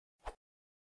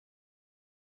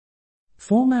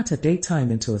Format a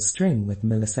datetime into a string with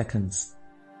milliseconds.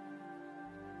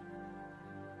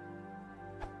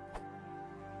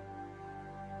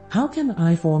 How can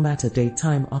I format a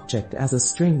datetime object as a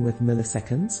string with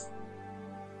milliseconds?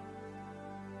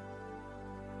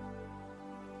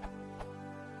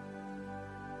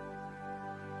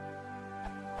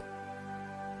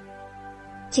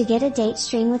 To get a date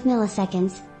string with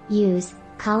milliseconds, use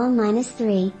column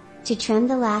 -3 to trim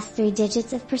the last 3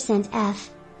 digits of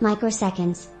 %f,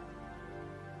 microseconds,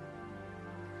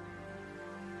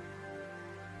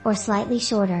 or slightly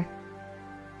shorter.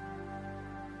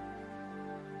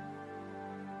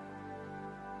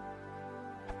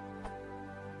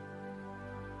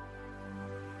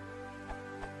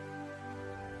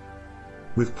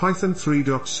 With Python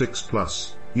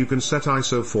 3.6+, you can set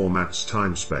ISO formats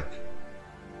time spec.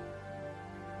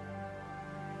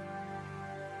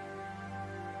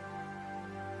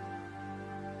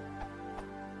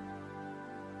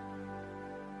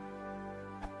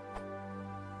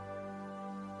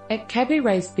 At Cabby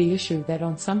raised the issue that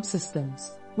on some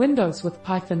systems, Windows with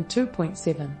Python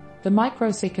 2.7, the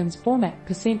microseconds format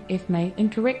 %f may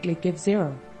incorrectly give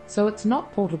 0, so it's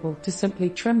not portable to simply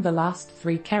trim the last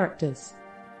 3 characters.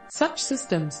 Such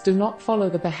systems do not follow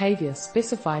the behavior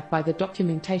specified by the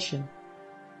documentation.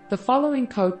 The following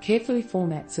code carefully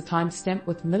formats a timestamp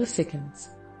with milliseconds.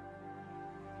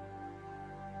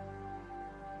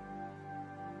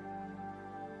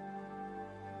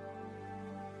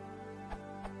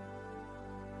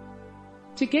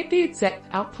 To get the exact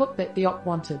output that the op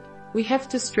wanted, we have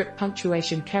to strip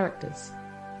punctuation characters.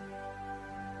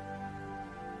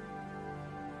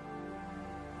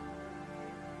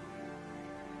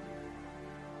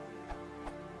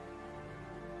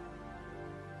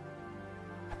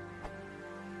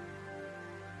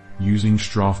 Using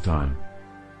stringformatting.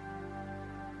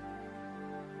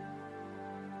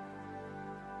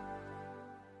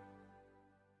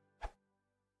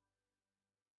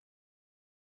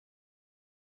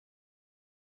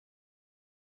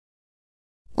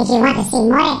 If you want to see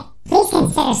more, please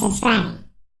consider subscribing.